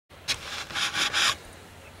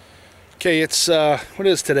Okay, it's what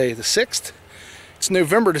is today? The 6th? It's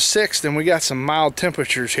November the 6th, and we got some mild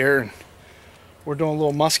temperatures here, and we're doing a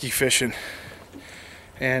little muskie fishing.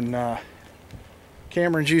 And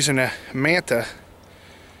Cameron's using a manta.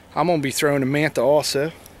 I'm gonna be throwing a manta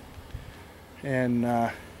also.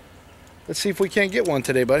 And let's see if we can't get one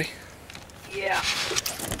today, buddy. Yeah.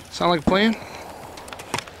 Sound like a plan?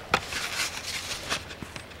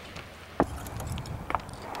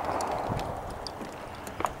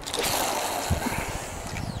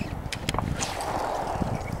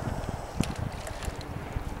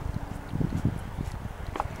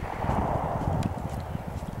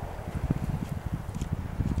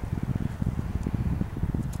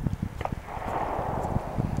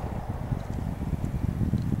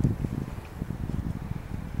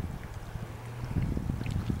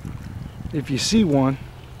 If you see one,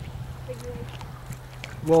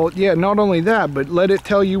 well, yeah, not only that, but let it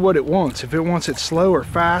tell you what it wants. If it wants it slow or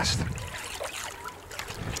fast.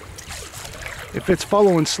 If it's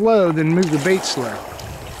following slow, then move the bait slow.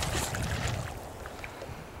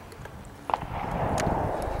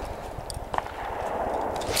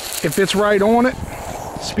 If it's right on it,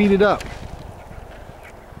 speed it up.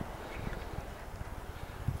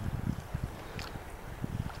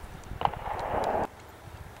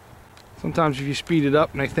 Sometimes if you speed it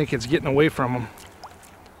up and they think it's getting away from them,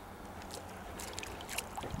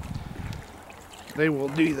 they will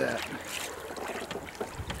do that.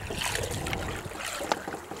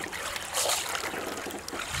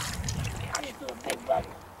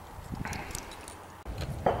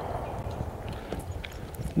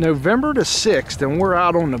 November the 6th and we're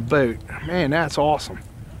out on the boat. Man, that's awesome.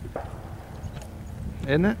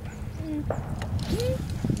 Isn't it?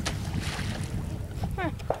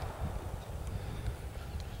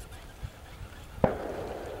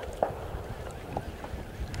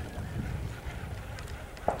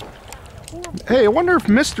 Hey, I wonder if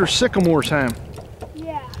Mr. Sycamore's home.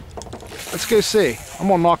 Yeah. Let's go see. I'm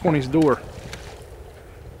gonna knock on his door.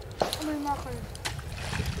 I'm gonna knock on it.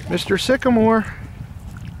 Mr. Sycamore,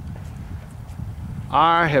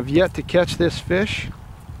 I have yet to catch this fish.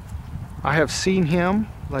 I have seen him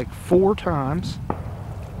like 4 times,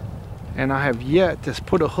 and I have yet to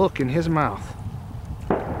put a hook in his mouth.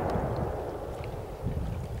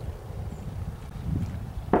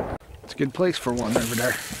 It's a good place for one over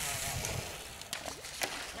there.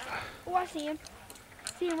 Oh, I see him.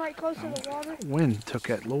 See him right close to the water. Wind took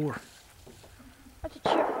that lure. That's a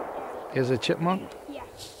chipmunk, Daddy. Is it a chipmunk? Yeah.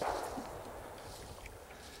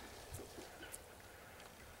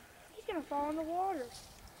 He's gonna fall in the water.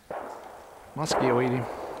 Muskie will eat him.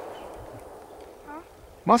 Huh?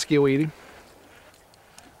 Muskie will eat him.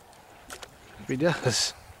 If he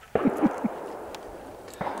does.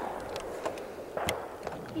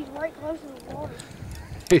 He's right close to the water.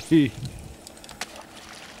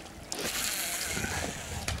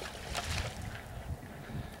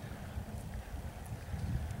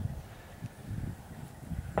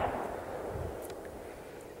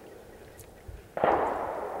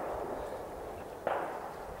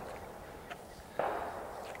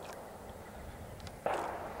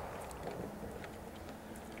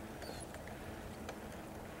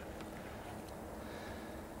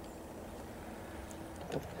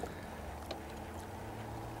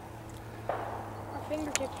 My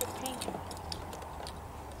fingertips are pink. And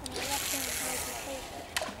my left hand is nice and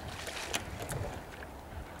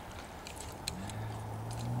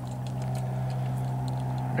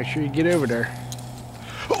Make sure you get over there.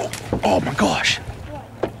 Oh my gosh. What?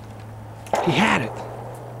 He had it.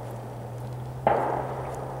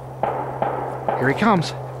 Here he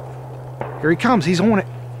comes. Here he comes. He's on it.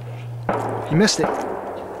 He missed it.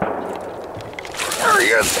 There he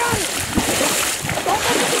is. Got it!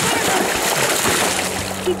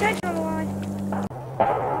 Keep touching on the line.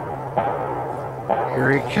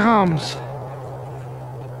 Here he comes.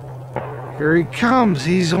 Here he comes.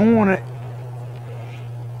 He's on it.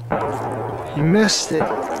 He missed it. There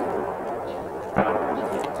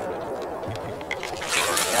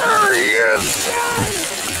he is.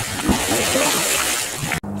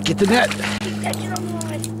 Get the net. Keep touching on the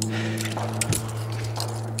line.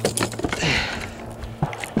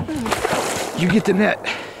 You get the net.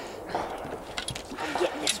 I'm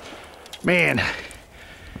getting this. Man,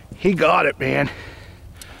 he got it, man.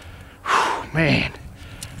 Whew, man.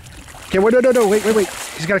 Okay, wait, no, wait.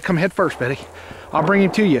 He's got to come head first, Betty. I'll bring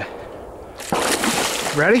him to you.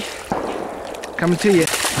 Ready? Coming to you.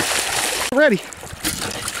 Ready.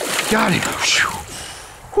 Got him.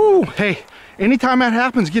 Whew. Hey, anytime that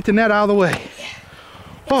happens, get the net out of the way.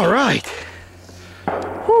 All right.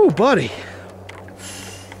 Whew, buddy.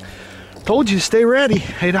 Told you to stay ready.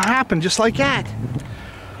 It'll happen just like that.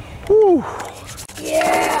 Woo.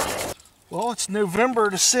 Yeah. Well, it's November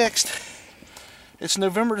the 6th. It's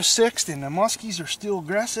November the 6th and the muskies are still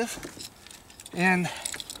aggressive. And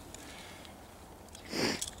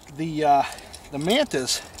the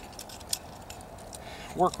mantas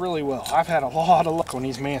work really well. I've had a lot of luck on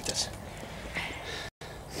these mantas.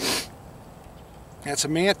 That's a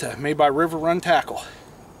manta made by River Run Tackle.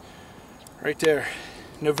 Right there.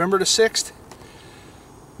 November the 6th.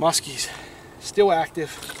 Muskies still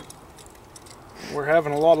active. We're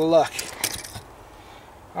having a lot of luck.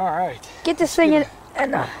 Alright. Get this thing in.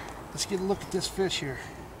 Let's get a look at this fish here.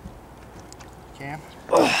 Cam.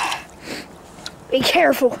 Be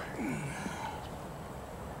careful.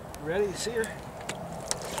 Ready to see her?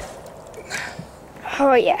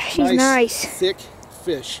 Oh yeah, she's nice. Thick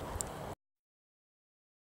fish.